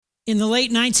In the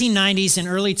late 1990s and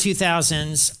early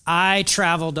 2000s, I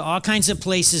traveled to all kinds of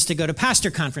places to go to pastor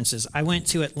conferences. I went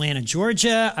to Atlanta,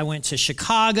 Georgia. I went to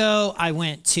Chicago. I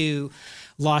went to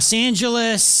Los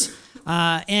Angeles.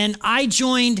 And I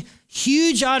joined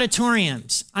huge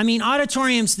auditoriums. I mean,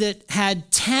 auditoriums that had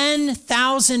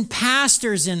 10,000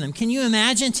 pastors in them. Can you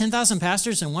imagine 10,000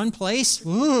 pastors in one place?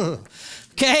 Ooh,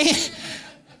 okay.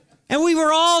 And we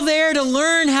were all there to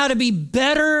learn how to be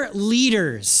better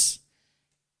leaders.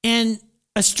 And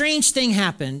a strange thing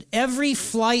happened. Every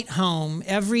flight home,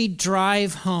 every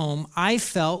drive home, I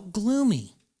felt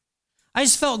gloomy. I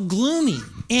just felt gloomy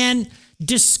and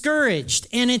discouraged.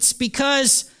 And it's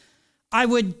because I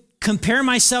would compare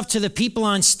myself to the people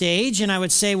on stage and I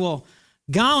would say, well,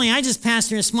 golly, I just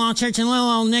pastored a small church in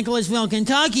little old Nicholasville,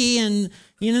 Kentucky, and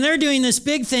they're doing this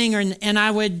big thing. And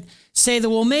I would say that,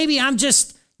 well, maybe I'm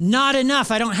just not enough.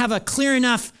 I don't have a clear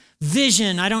enough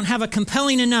vision. I don't have a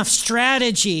compelling enough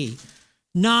strategy.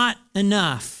 Not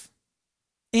enough.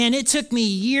 And it took me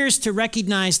years to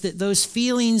recognize that those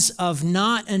feelings of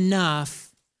not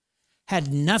enough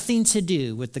had nothing to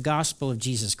do with the gospel of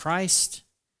Jesus Christ.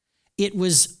 It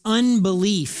was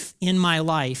unbelief in my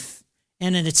life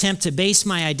and an attempt to base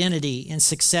my identity in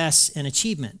success and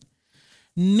achievement.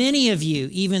 Many of you,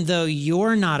 even though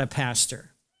you're not a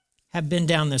pastor, have been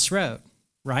down this road,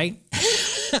 right?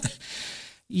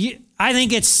 I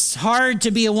think it's hard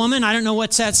to be a woman. I don't know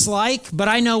what that's like, but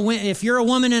I know if you're a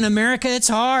woman in America, it's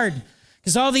hard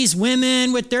because all these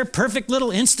women with their perfect little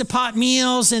Instapot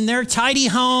meals and their tidy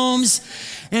homes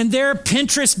and their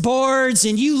Pinterest boards,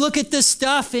 and you look at this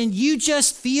stuff and you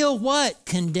just feel what?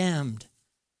 Condemned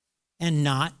and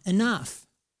not enough.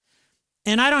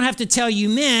 And I don't have to tell you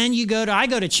men, I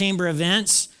go to chamber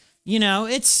events.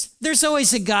 There's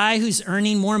always a guy who's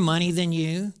earning more money than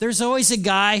you. There's always a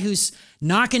guy who's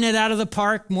knocking it out of the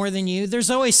park more than you. There's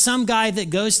always some guy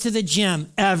that goes to the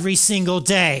gym every single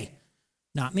day.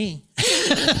 Not me.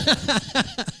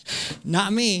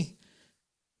 Not me.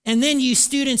 And then you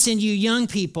students and you young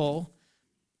people,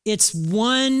 it's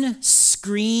one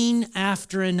screen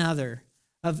after another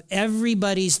of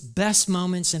everybody's best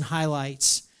moments and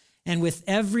highlights. And with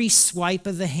every swipe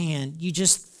of the hand, you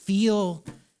just feel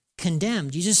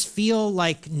condemned. You just feel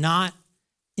like not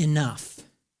enough.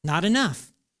 Not enough.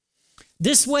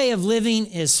 This way of living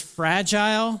is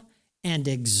fragile and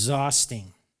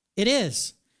exhausting. It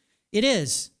is. It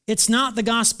is. It's not the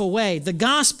gospel way. The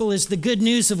gospel is the good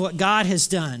news of what God has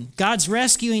done. God's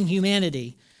rescuing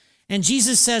humanity. And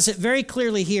Jesus says it very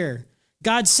clearly here.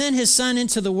 God sent his son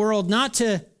into the world not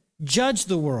to judge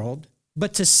the world,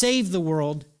 but to save the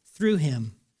world through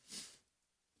him.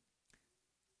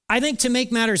 I think to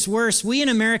make matters worse, we in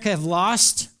America have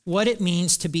lost what it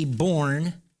means to be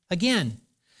born again.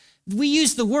 We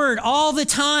use the word all the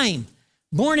time.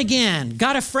 Born again,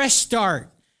 got a fresh start.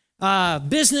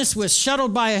 Business was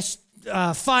shuttled by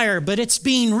a fire, but it's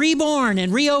being reborn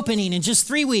and reopening in just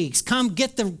 3 weeks. Come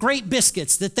get the great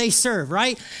biscuits that they serve,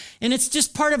 right? And it's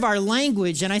just part of our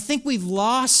language. And I think we've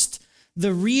lost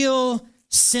the real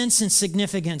sense and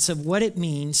significance of what it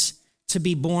means to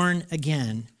be born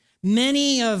again.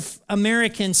 Many of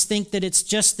Americans think that it's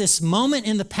just this moment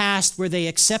in the past where they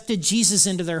accepted Jesus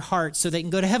into their heart so they can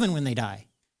go to heaven when they die.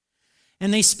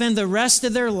 And they spend the rest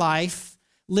of their life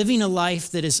living a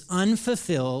life that is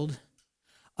unfulfilled,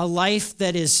 a life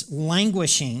that is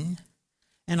languishing,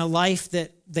 and a life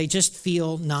that they just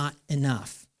feel not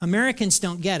enough. Americans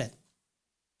don't get it.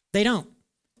 They don't.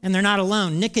 And they're not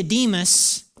alone.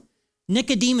 Nicodemus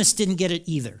didn't get it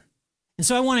either. And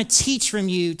so I want to teach from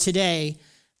you today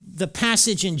the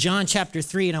passage in John chapter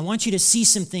 3, and I want you to see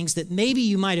some things that maybe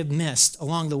you might have missed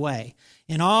along the way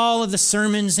in all of the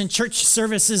sermons and church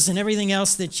services and everything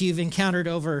else that you've encountered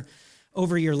over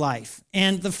your life.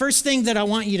 And the first thing that I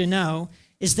want you to know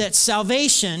is that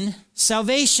salvation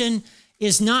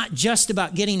is not just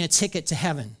about getting a ticket to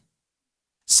heaven.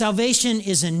 Salvation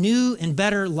is a new and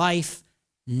better life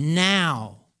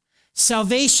now.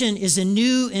 Salvation is a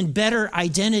new and better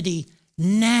identity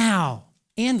now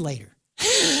and later.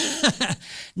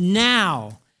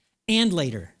 Now and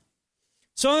later.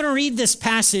 So I want to read this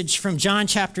passage from John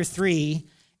chapter 3,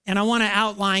 and I want to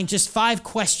outline just 5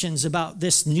 questions about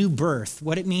this new birth,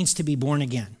 what it means to be born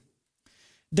again.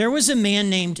 There was a man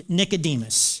named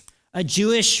Nicodemus, a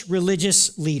Jewish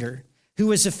religious leader, who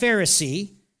was a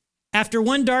Pharisee. After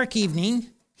one dark evening,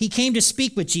 he came to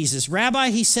speak with Jesus. Rabbi,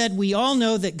 he said, we all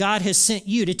know that God has sent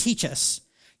you to teach us.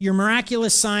 Your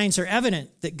miraculous signs are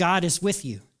evident that God is with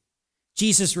you.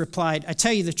 Jesus replied, I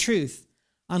tell you the truth,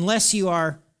 unless you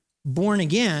are born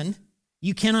again,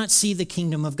 you cannot see the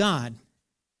kingdom of God.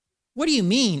 What do you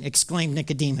mean? Exclaimed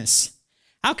Nicodemus.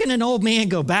 How can an old man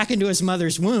go back into his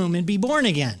mother's womb and be born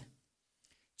again?"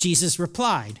 Jesus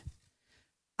replied,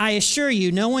 "I assure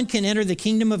you, no one can enter the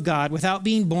kingdom of God without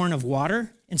being born of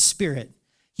water and spirit.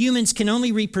 Humans can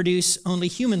only reproduce only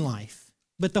human life,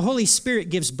 but the Holy Spirit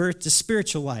gives birth to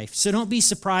spiritual life. So don't be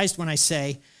surprised when I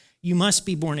say you must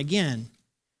be born again.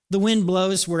 The wind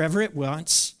blows wherever it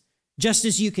wants, just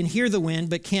as you can hear the wind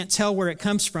but can't tell where it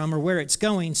comes from or where it's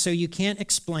going, so you can't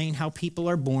explain how people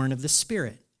are born of the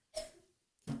Spirit."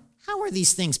 "How are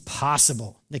these things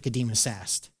possible?" Nicodemus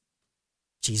asked.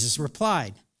 Jesus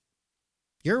replied,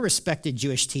 "You're a respected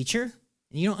Jewish teacher,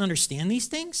 and you don't understand these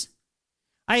things?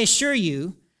 I assure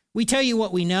you, we tell you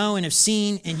what we know and have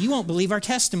seen, and you won't believe our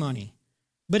testimony.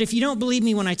 But if you don't believe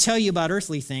me when I tell you about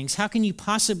earthly things, how can you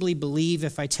possibly believe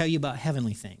if I tell you about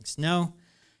heavenly things? No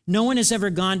one has ever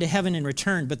gone to heaven and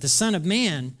returned, but the Son of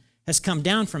Man has come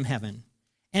down from heaven.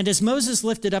 And as Moses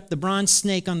lifted up the bronze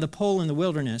snake on the pole in the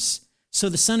wilderness, so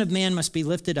the Son of Man must be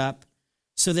lifted up,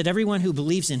 so that everyone who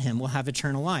believes in him will have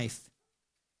eternal life."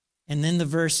 And then the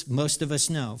verse most of us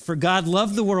know. "For God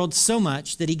loved the world so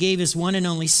much that he gave his one and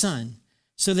only Son,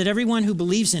 so that everyone who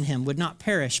believes in him would not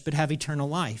perish but have eternal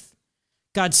life.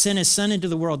 God sent his Son into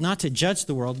the world not to judge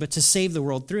the world, but to save the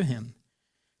world through him.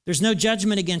 There's no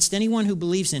judgment against anyone who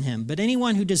believes in him, but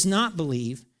anyone who does not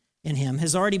believe in him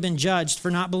has already been judged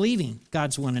for not believing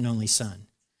God's one and only Son.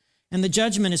 And the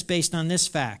judgment is based on this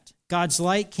fact: God's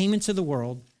light came into the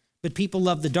world, but people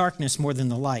loved the darkness more than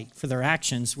the light, for their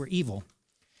actions were evil.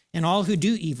 And all who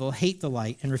do evil hate the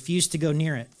light and refuse to go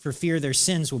near it, for fear their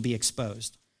sins will be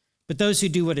exposed. But those who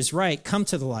do what is right come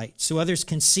to the light, so others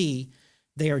can see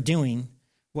they are doing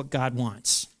what God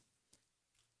wants."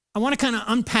 I want to kind of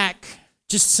unpack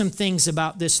just some things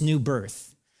about this new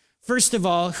birth. First of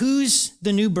all, who's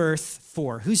the new birth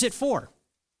for? Who's it for?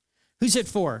 Who's it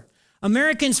for?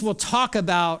 Americans will talk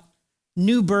about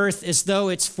new birth as though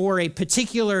it's for a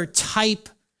particular type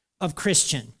of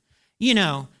Christian. You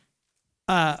know,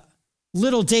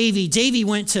 little Davy. Davy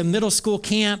went to middle school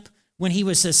camp when he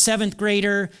was a 7th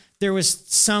grader. There was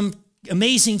some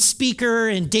amazing speaker,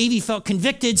 and Davy felt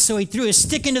convicted, so he threw a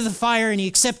stick into the fire and he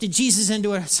accepted Jesus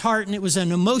into his heart, and it was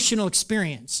an emotional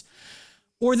experience.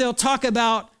 Or they'll talk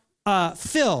about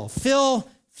Phil.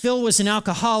 Phil was an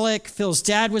alcoholic. Phil's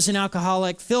dad was an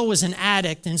alcoholic. Phil was an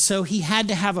addict, and so he had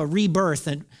to have a rebirth,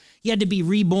 and he had to be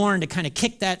reborn to kind of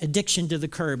kick that addiction to the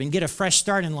curb and get a fresh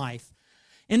start in life.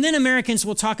 And then Americans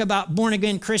will talk about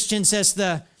born-again Christians as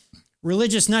the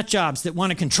religious nutjobs that want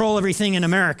to control everything in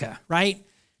America, right?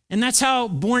 And that's how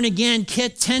born-again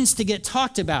tends to get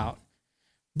talked about.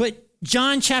 But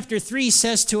John chapter 3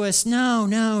 says to us,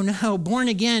 no,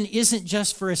 born-again isn't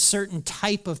just for a certain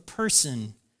type of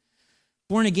person.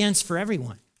 Born-again's for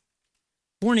everyone.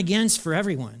 Born-again's for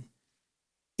everyone.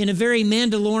 In a very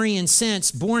Mandalorian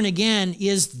sense, born-again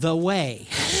is the way,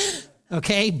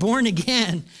 okay?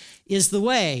 Born-again is the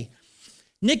way.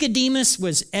 Nicodemus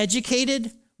was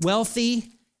educated,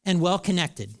 wealthy, and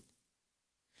well-connected.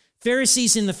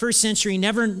 Pharisees in the first century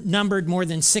never numbered more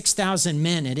than 6,000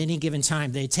 men at any given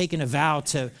time. They had taken a vow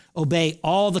to obey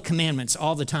all the commandments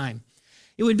all the time.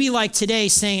 It would be like today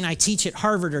saying, I teach at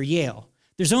Harvard or Yale.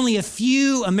 There's only a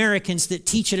few Americans that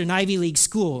teach at an Ivy League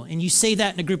school, and you say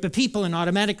that in a group of people, and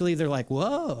automatically they're like,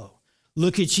 whoa,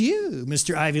 look at you,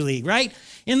 Mr. Ivy League, right?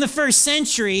 In the first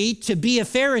century, to be a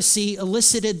Pharisee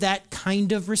elicited that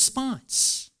kind of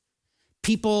response.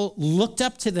 People looked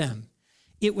up to them.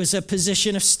 It was a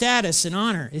position of status and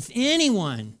honor. If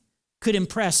anyone could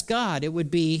impress God, it would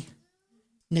be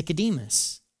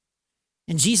Nicodemus.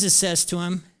 And Jesus says to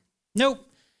him, nope,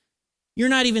 you're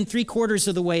not even 3/4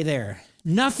 of the way there.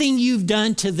 Nothing you've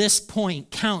done to this point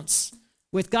counts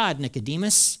with God,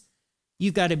 Nicodemus.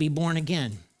 You've got to be born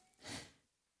again.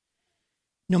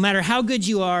 No matter how good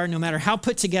you are, no matter how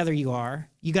put together you are,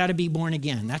 you got to be born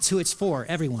again. That's who it's for,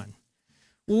 everyone.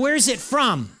 Well, where's it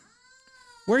from?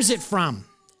 Where's it from?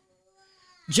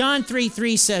 John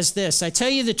 3:3 says this, I tell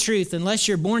you the truth, unless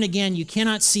you're born again, you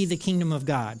cannot see the kingdom of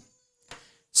God.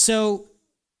 So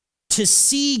to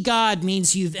see God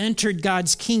means you've entered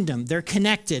God's kingdom. They're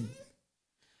connected.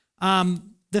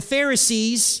 The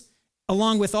Pharisees,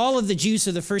 along with all of the Jews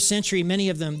of the first century, many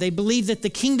of them, they believed that the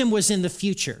kingdom was in the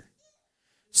future.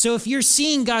 So if you're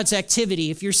seeing God's activity,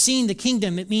 if you're seeing the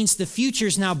kingdom, it means the future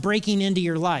is now breaking into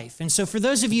your life. And so for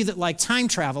those of you that like time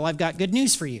travel, I've got good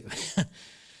news for you.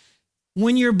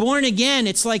 When you're born again,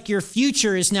 it's like your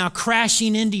future is now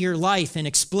crashing into your life and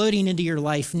exploding into your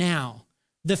life now.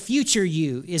 The future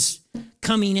you is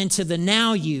coming into the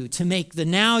now you to make the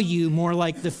now you more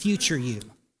like the future you.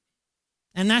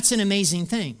 And that's an amazing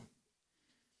thing.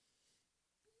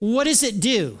 What does it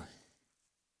do?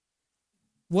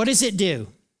 What does it do?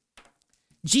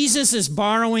 Jesus is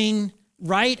borrowing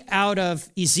right out of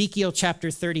Ezekiel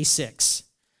chapter 36.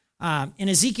 In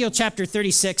Ezekiel chapter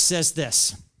 36 says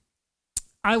this,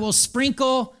 I will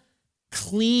sprinkle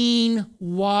clean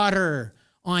water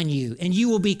on you, and you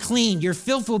will be clean. Your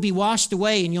filth will be washed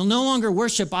away, and you'll no longer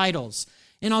worship idols.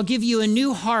 And I'll give you a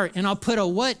new heart, and I'll put a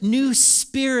what? New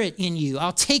spirit in you.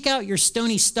 I'll take out your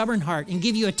stony, stubborn heart and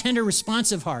give you a tender,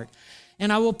 responsive heart.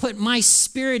 And I will put my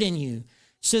spirit in you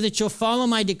so that you'll follow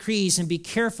my decrees and be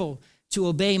careful to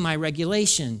obey my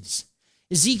regulations.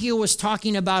 Ezekiel was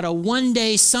talking about a one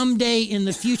day, someday in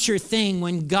the future thing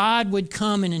when God would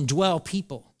come and indwell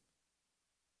people.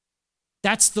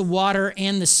 That's the water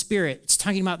and the spirit. It's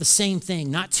talking about the same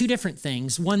thing, not two different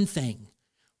things, one thing.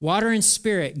 Water and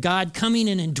spirit, God coming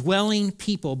and indwelling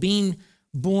people, being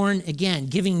born again,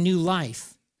 giving new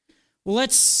life. Well,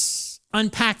 let's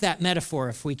unpack that metaphor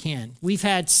if we can. We've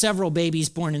had several babies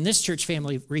born in this church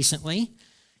family recently,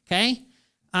 okay?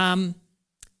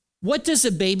 What does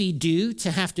a baby do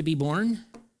to have to be born?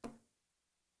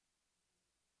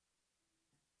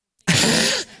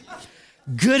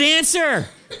 Good answer.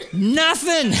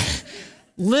 Nothing.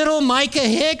 Little Micah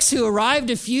Hicks, who arrived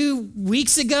a few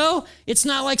weeks ago, it's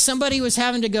not like somebody was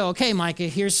having to go, okay, Micah,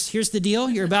 here's the deal.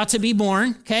 You're about to be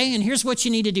born, okay? And here's what you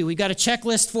need to do. We got a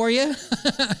checklist for you.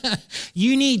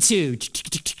 You need to,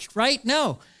 right?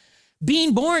 No.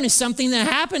 Being born is something that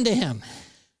happened to him.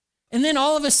 And then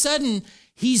all of a sudden,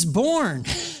 he's born,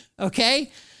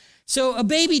 okay? So a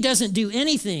baby doesn't do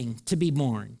anything to be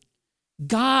born.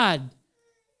 God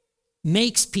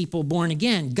makes people born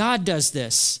again. God does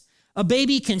this. A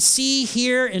baby can see,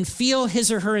 hear, and feel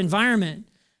his or her environment,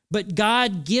 but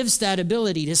God gives that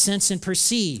ability to sense and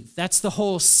perceive. That's the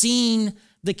whole seeing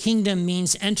the kingdom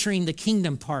means entering the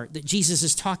kingdom part that Jesus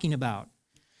is talking about.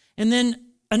 And then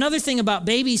another thing about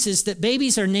babies is that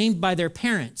babies are named by their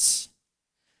parents,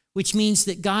 which means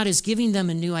that God is giving them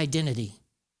a new identity.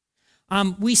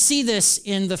 We see this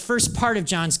in the first part of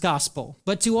John's gospel.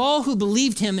 But to all who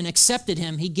believed him and accepted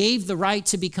him, he gave the right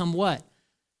to become what?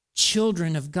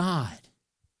 Children of God.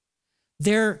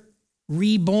 They're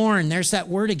reborn. There's that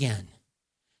word again.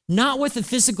 Not with a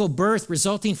physical birth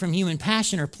resulting from human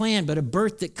passion or plan, but a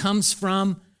birth that comes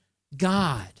from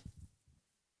God.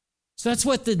 So that's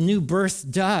what the new birth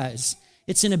does.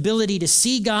 It's an ability to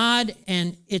see God,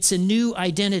 and it's a new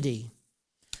identity.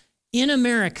 In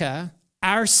America,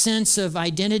 our sense of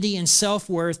identity and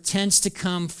self-worth tends to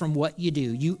come from what you do.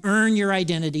 You earn your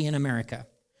identity in America.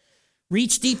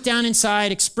 Reach deep down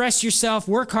inside, express yourself,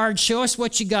 work hard, show us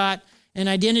what you got, and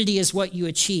identity is what you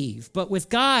achieve. But with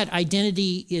God,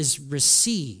 identity is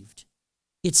received.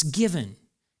 It's given.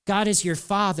 God is your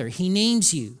Father. He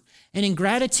names you. And in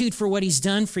gratitude for what he's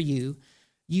done for you,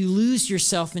 you lose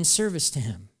yourself in service to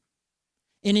him.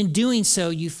 And in doing so,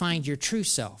 you find your true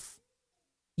self.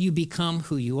 You become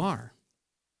who you are.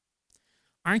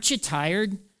 Aren't you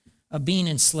tired of being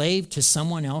enslaved to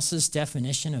someone else's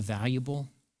definition of valuable?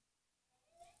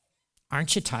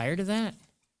 Aren't you tired of that?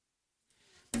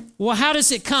 Well, how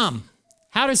does it come?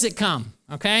 How does it come?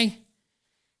 Okay?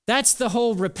 That's the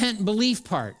whole repent and believe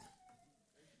part.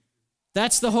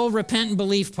 That's the whole repent and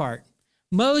believe part.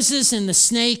 Moses and the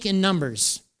snake in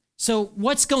Numbers. So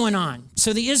what's going on?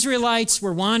 So the Israelites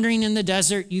were wandering in the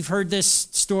desert. You've heard this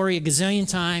story a gazillion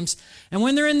times. And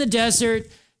when they're in the desert,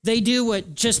 they do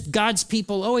what just God's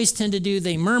people always tend to do.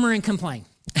 They murmur and complain.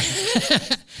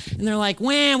 And they're like,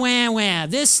 wah, wah, wah,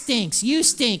 this stinks. You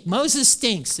stink. Moses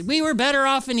stinks. We were better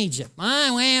off in Egypt.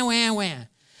 Wah, wah, wah.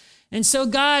 And so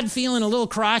God, feeling a little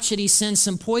crotchety, sends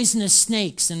some poisonous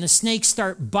snakes, and the snakes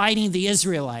start biting the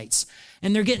Israelites.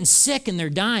 And they're getting sick and they're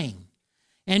dying.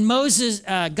 And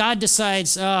God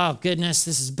decides, oh, goodness,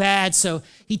 this is bad. So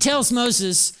he tells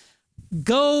Moses,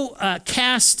 go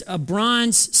cast a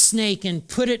bronze snake and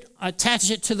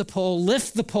attach it to the pole,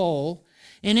 lift the pole,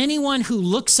 and anyone who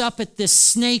looks up at this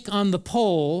snake on the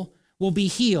pole will be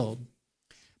healed.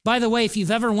 By the way, if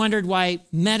you've ever wondered why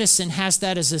medicine has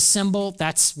that as a symbol,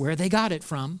 that's where they got it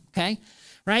from, okay?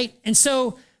 Right? And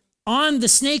so on the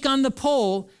snake on the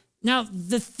pole, now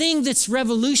the thing that's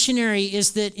revolutionary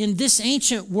is that in this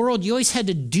ancient world, you always had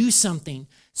to do something.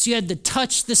 So you had to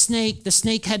touch the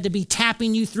snake had to be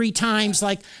tapping you 3 times.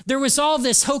 Like there was all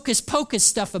this hocus pocus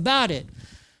stuff about it.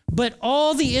 But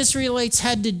all the Israelites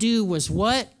had to do was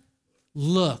what?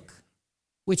 Look,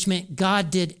 which meant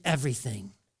God did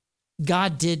everything.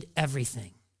 God did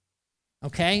everything.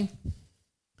 Okay?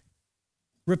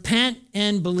 Repent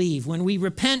and believe. When we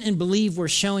repent and believe, we're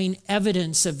showing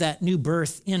evidence of that new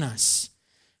birth in us.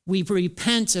 We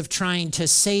repent of trying to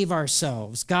save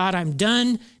ourselves. God, I'm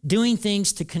done doing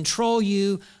things to control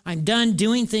you. I'm done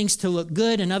doing things to look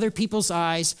good in other people's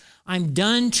eyes. I'm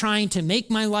done trying to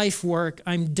make my life work.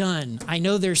 I'm done. I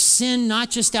know there's sin not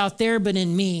just out there, but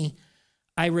in me.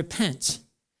 I repent.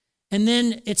 And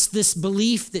then it's this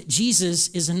belief that Jesus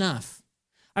is enough.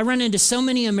 I run into so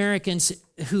many Americans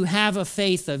who have a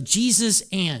faith of Jesus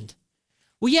and,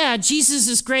 well, yeah, Jesus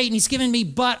is great and he's given me,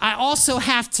 but I also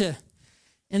have to.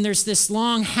 And there's this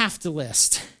long have to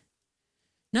list.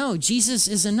 No, Jesus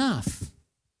is enough.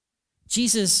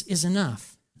 Jesus is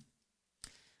enough.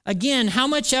 Again, how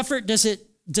much effort does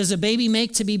a baby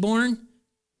make to be born?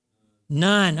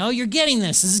 None. Oh, you're getting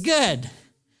this. This is good.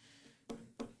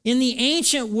 In the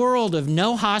ancient world of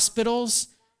no hospitals,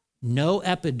 no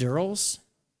epidurals,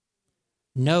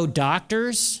 no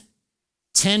doctors,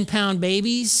 10-pound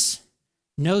babies,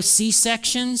 no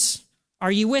C-sections,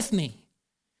 are you with me?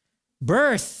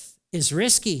 Birth is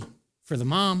risky for the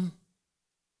mom.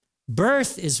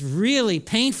 Birth is really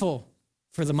painful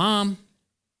for the mom.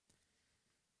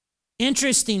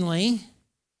 Interestingly,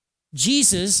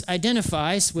 Jesus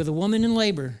identifies with a woman in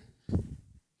labor.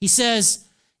 He says,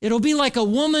 it'll be like a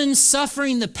woman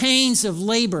suffering the pains of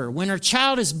labor. When her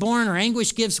child is born, her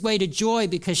anguish gives way to joy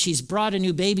because she's brought a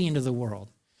new baby into the world.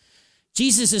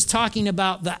 Jesus is talking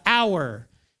about the hour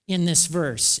in this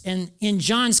verse. And in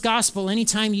John's gospel,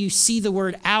 anytime you see the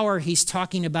word hour, he's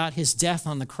talking about his death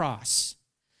on the cross.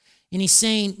 And he's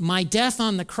saying, my death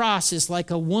on the cross is like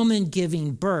a woman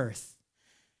giving birth.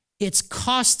 It's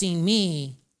costing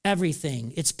me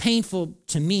everything. It's painful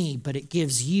to me, but it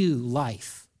gives you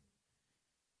life.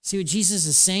 See what Jesus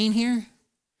is saying here?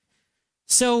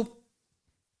 So,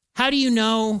 how do you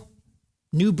know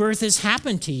new birth has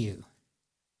happened to you?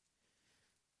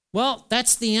 Well,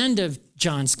 that's the end of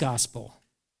John's gospel.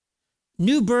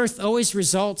 New birth always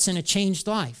results in a changed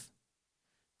life.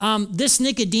 This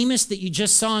Nicodemus that you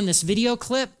just saw in this video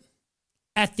clip,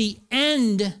 at the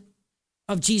end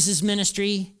of Jesus'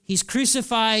 ministry, he's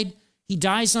crucified, he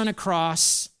dies on a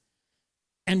cross,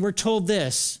 and we're told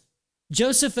this.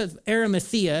 Joseph of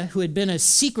Arimathea, who had been a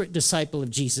secret disciple of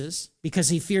Jesus because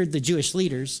he feared the Jewish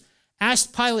leaders,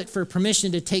 asked Pilate for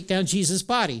permission to take down Jesus'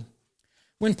 body.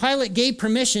 When Pilate gave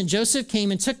permission, Joseph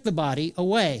came and took the body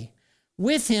away.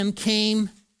 With him came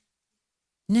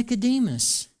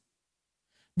Nicodemus,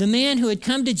 the man who had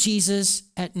come to Jesus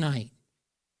at night.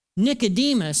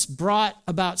 Nicodemus brought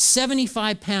about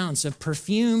 75 pounds of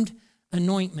perfumed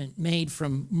anointment made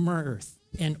from myrrh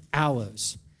and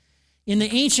aloes. In the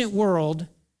ancient world,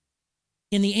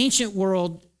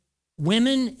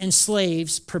 women and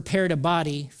slaves prepared a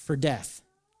body for death.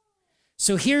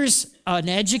 So here's an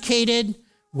educated,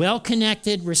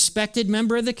 well-connected, respected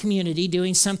member of the community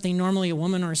doing something normally a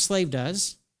woman or a slave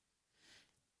does.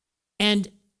 And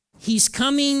he's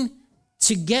coming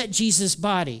to get Jesus'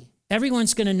 body.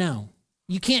 Everyone's going to know.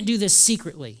 You can't do this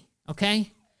secretly,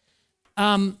 okay?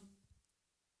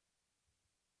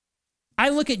 I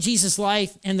look at Jesus'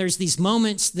 life, and there's these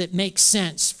moments that make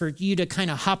sense for you to kind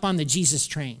of hop on the Jesus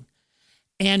train.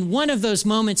 And one of those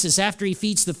moments is after he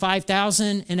feeds the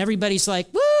 5,000, and everybody's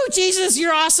like, woo, Jesus,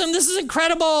 you're awesome. This is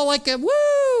incredible. Like,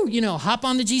 woo, hop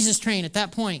on the Jesus train at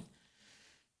that point.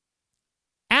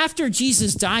 After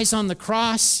Jesus dies on the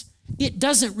cross, it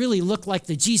doesn't really look like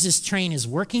the Jesus train is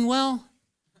working well,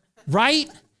 right?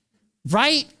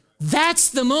 Right? That's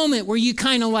the moment where you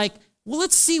kind of like, well,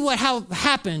 let's see how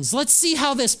happens. Let's see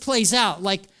how this plays out.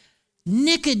 Like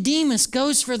Nicodemus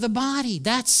goes for the body.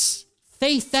 That's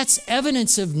faith. That's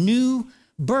evidence of new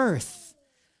birth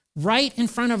right in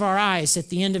front of our eyes at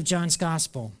the end of John's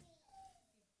gospel.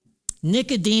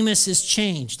 Nicodemus is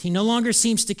changed. He no longer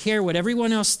seems to care what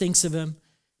everyone else thinks of him.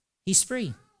 He's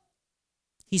free.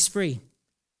 He's free.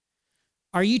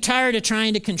 Are you tired of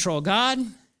trying to control God?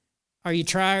 Are you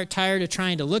tired of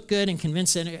trying to look good and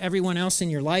convince everyone else in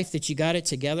your life that you got it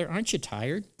together? Aren't you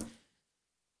tired?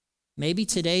 Maybe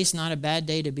today's not a bad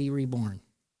day to be reborn.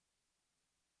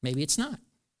 Maybe it's not.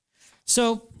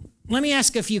 So let me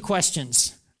ask a few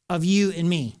questions of you and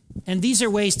me. And these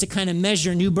are ways to kind of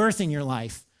measure new birth in your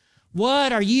life.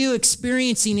 What are you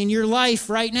experiencing in your life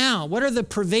right now? What are the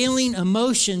prevailing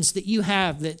emotions that you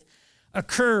have that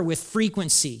occur with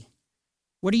frequency?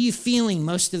 What are you feeling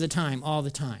most of the time, all the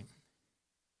time?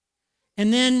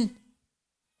 And then,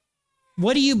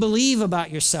 what do you believe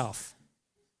about yourself?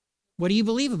 What do you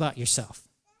believe about yourself?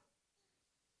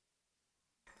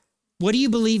 What do you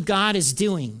believe God is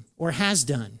doing or has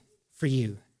done for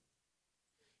you?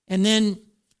 And then,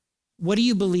 what do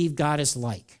you believe God is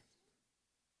like?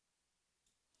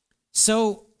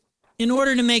 So, in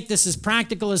order to make this as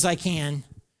practical as I can,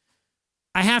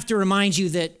 I have to remind you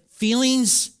that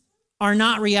feelings are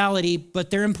not reality, but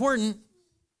they're important.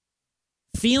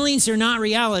 Feelings are not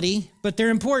reality, but they're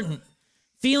important.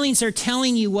 Feelings are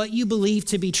telling you what you believe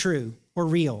to be true or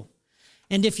real.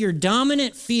 And if your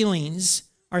dominant feelings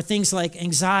are things like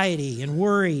anxiety and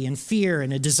worry and fear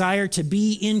and a desire to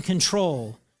be in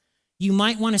control, you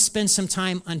might want to spend some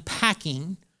time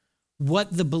unpacking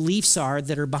what the beliefs are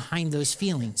that are behind those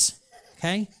feelings,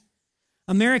 okay?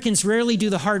 Americans rarely do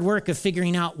the hard work of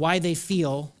figuring out why they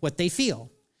feel what they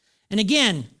feel. And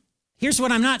again, here's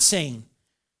what I'm not saying.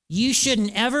 You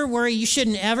shouldn't ever worry. You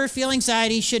shouldn't ever feel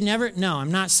anxiety. You shouldn't ever. No,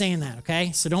 I'm not saying that,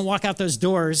 okay? So don't walk out those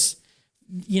doors,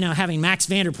 having Max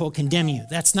Vanderpool condemn you.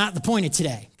 That's not the point of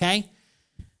today, okay?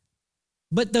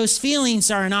 But those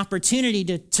feelings are an opportunity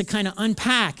to kind of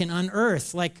unpack and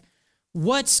unearth, like,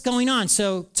 what's going on?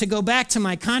 So to go back to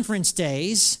my conference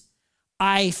days,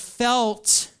 I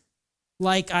felt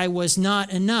like I was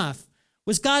not enough.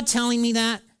 Was God telling me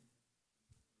that?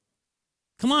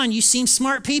 Come on, you seem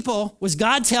smart people. Was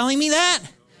God telling me that?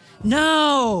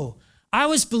 No. I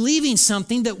was believing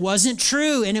something that wasn't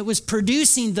true, and it was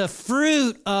producing the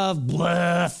fruit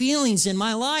of feelings in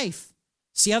my life.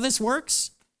 See how this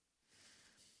works?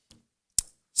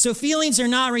 So feelings are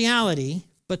not reality,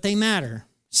 but they matter.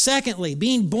 Secondly,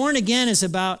 being born again is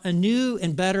about a new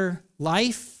and better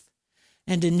life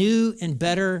and a new and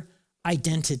better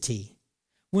identity.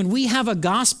 When we have a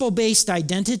gospel-based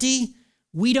identity,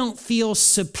 we don't feel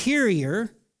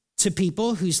superior to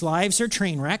people whose lives are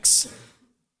train wrecks,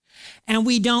 and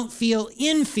we don't feel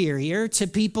inferior to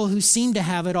people who seem to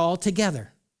have it all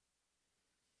together.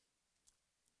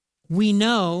 We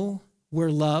know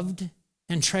we're loved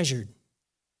and treasured,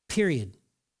 period.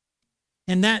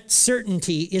 And that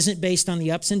certainty isn't based on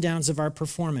the ups and downs of our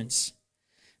performance.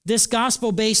 This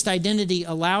gospel-based identity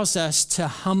allows us to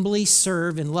humbly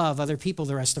serve and love other people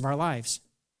the rest of our lives.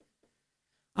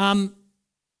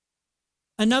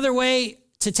 Another way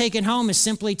to take it home is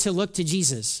simply to look to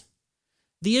Jesus.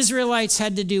 The Israelites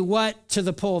had to do what to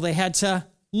the pole? They had to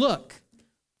look.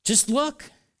 Just look.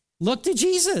 Look to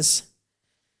Jesus.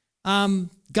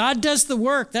 God does the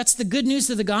work. That's the good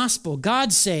news of the gospel.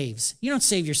 God saves. You don't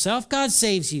save yourself. God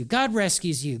saves you. God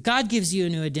rescues you. God gives you a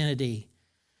new identity.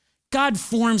 God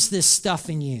forms this stuff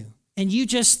in you, and you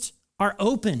just are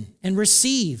open and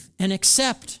receive and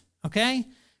accept, okay?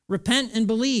 Repent and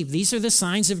believe. These are the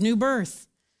signs of new birth.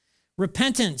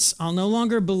 Repentance, I'll no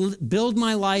longer build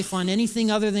my life on anything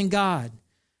other than God.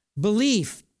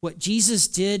 Belief, what Jesus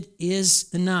did is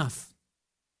enough.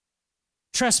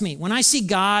 Trust me, when I see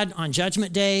God on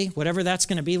Judgment Day, whatever that's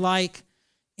going to be like,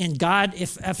 and God,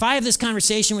 if I have this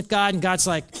conversation with God and God's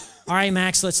like, all right,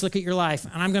 Max, let's look at your life.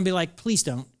 And I'm going to be like, please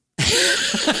don't.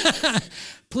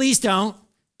 Please don't.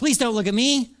 Please don't look at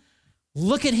me.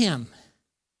 Look at him.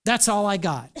 That's all I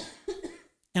got.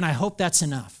 And I hope that's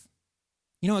enough.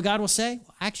 You know what God will say?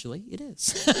 Well, actually, it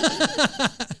is.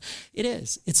 It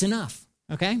is. It's enough,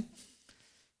 okay?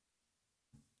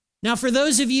 Now, for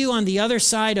those of you on the other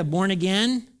side of born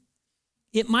again,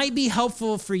 it might be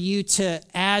helpful for you to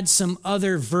add some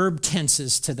other verb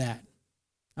tenses to that,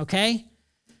 okay?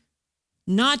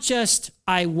 Not just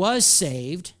I was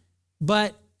saved,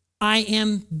 but I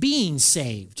am being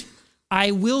saved.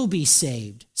 I will be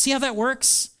saved. See how that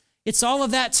works? It's all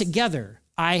of that together.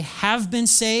 I have been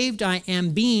saved. I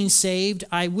am being saved.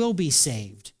 I will be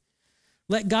saved.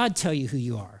 Let God tell you who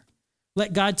you are.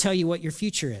 Let God tell you what your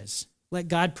future is. Let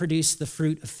God produce the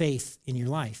fruit of faith in your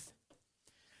life.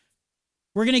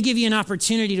 We're going to give you an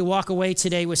opportunity to walk away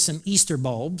today with some Easter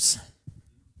bulbs,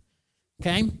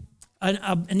 okay?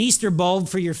 An Easter bulb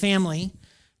for your family.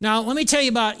 Now, let me tell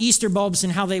you about Easter bulbs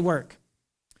and how they work.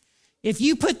 If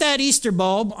you put that Easter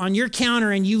bulb on your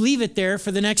counter and you leave it there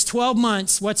for the next 12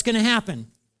 months, what's going to happen?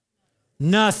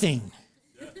 Nothing.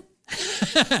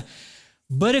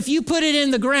 But if you put it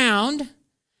in the ground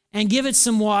and give it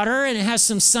some water and it has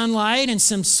some sunlight and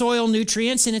some soil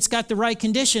nutrients and it's got the right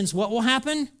conditions, what will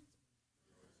happen?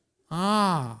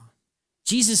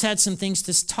 Jesus had some things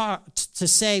to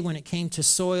say when it came to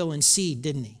soil and seed,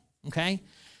 didn't he? Okay?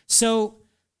 So,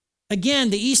 again,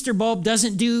 the Easter bulb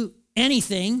doesn't do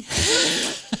anything,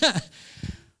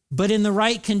 but in the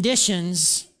right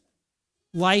conditions,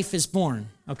 life is born,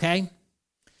 okay?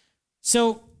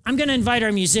 So I'm going to invite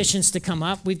our musicians to come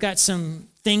up. We've got some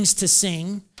things to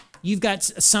sing. You've got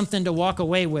something to walk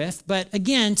away with. But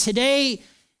again,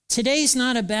 today's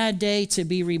not a bad day to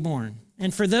be reborn.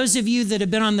 And for those of you that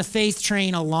have been on the faith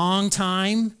train a long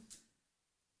time,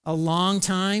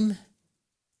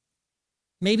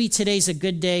 maybe today's a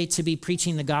good day to be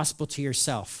preaching the gospel to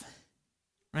yourself,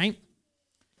 right?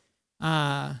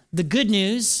 The good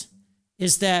news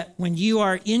is that when you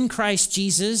are in Christ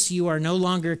Jesus, you are no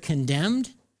longer condemned,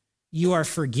 you are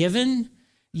forgiven,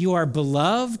 you are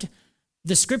beloved.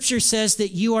 The scripture says that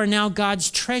you are now God's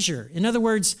treasure. In other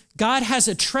words, God has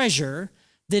a treasure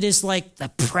that is like the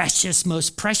precious,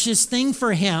 most precious thing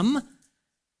for him,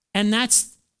 and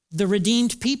that's the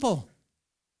redeemed people.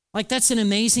 Like, that's an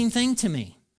amazing thing to me.